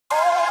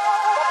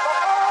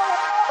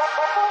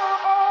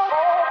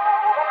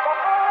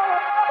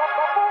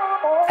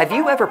Have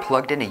you ever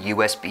plugged in a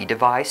USB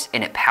device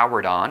and it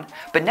powered on,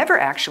 but never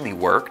actually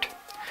worked?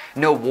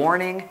 No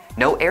warning,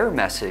 no error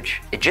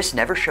message, it just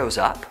never shows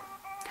up?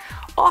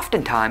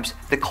 Oftentimes,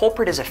 the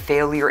culprit is a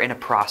failure in a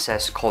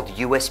process called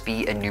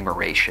USB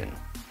enumeration.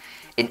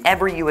 In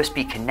every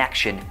USB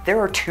connection, there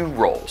are two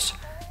roles,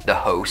 the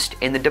host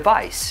and the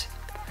device.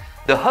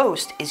 The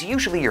host is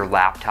usually your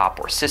laptop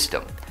or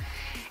system,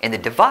 and the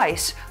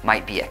device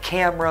might be a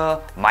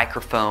camera,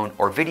 microphone,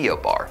 or video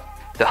bar.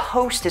 The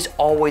host is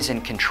always in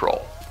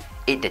control.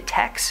 It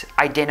detects,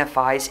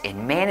 identifies,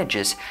 and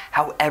manages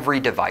how every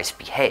device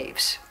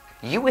behaves.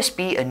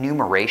 USB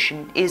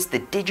enumeration is the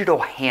digital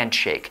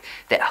handshake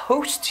that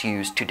hosts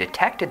use to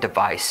detect a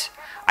device,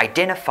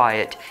 identify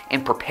it,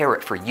 and prepare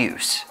it for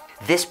use.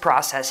 This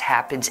process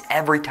happens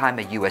every time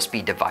a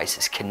USB device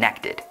is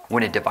connected.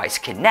 When a device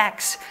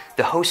connects,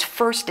 the host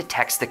first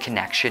detects the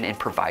connection and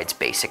provides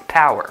basic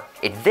power.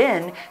 It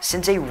then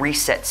sends a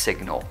reset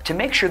signal to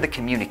make sure the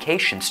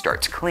communication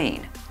starts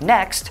clean.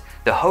 Next,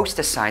 the host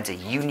assigns a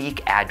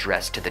unique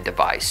address to the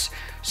device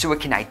so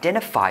it can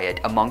identify it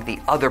among the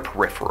other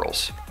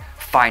peripherals.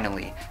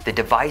 Finally, the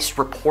device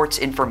reports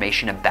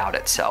information about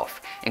itself,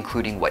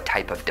 including what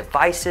type of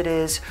device it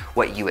is,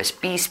 what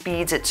USB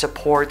speeds it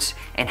supports,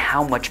 and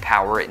how much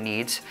power it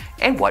needs,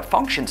 and what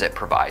functions it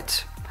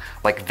provides,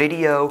 like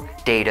video,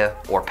 data,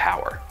 or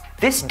power.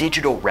 This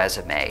digital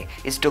resume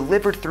is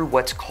delivered through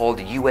what's called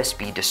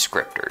USB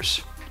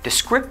descriptors.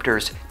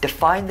 Descriptors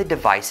define the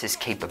device's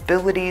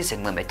capabilities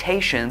and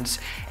limitations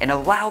and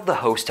allow the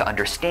host to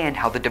understand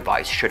how the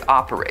device should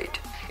operate.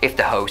 If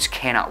the host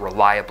cannot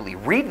reliably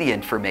read the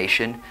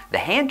information, the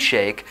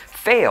handshake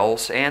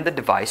fails and the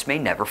device may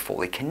never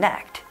fully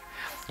connect.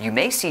 You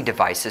may see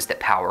devices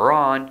that power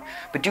on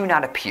but do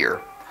not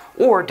appear,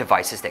 or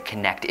devices that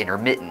connect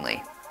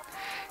intermittently.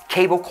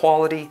 Cable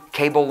quality,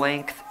 cable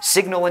length,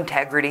 signal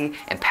integrity,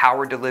 and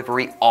power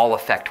delivery all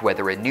affect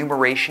whether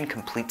enumeration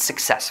completes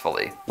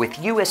successfully. With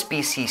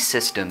USB-C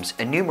systems,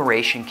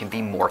 enumeration can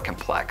be more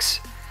complex.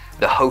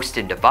 The host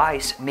and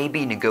device may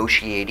be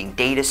negotiating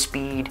data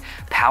speed,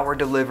 power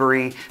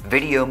delivery,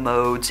 video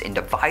modes, and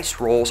device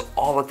roles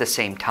all at the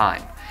same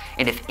time.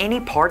 And if any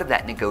part of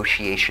that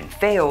negotiation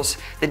fails,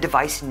 the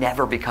device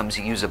never becomes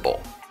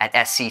usable. At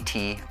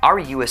SCT,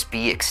 our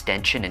USB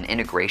extension and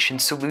integration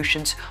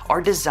solutions are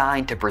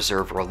designed to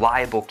preserve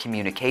reliable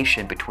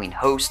communication between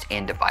host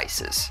and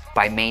devices.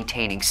 By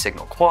maintaining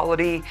signal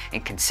quality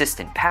and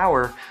consistent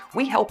power,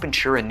 we help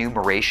ensure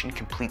enumeration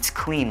completes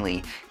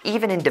cleanly,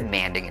 even in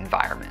demanding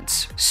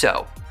environments.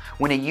 So,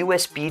 when a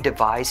USB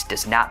device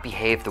does not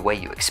behave the way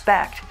you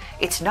expect,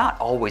 it's not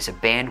always a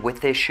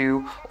bandwidth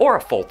issue or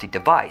a faulty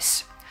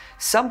device.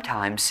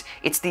 Sometimes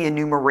it's the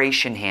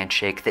enumeration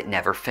handshake that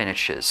never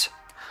finishes.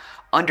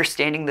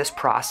 Understanding this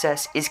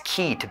process is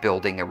key to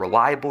building a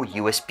reliable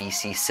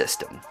USB-C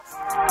system.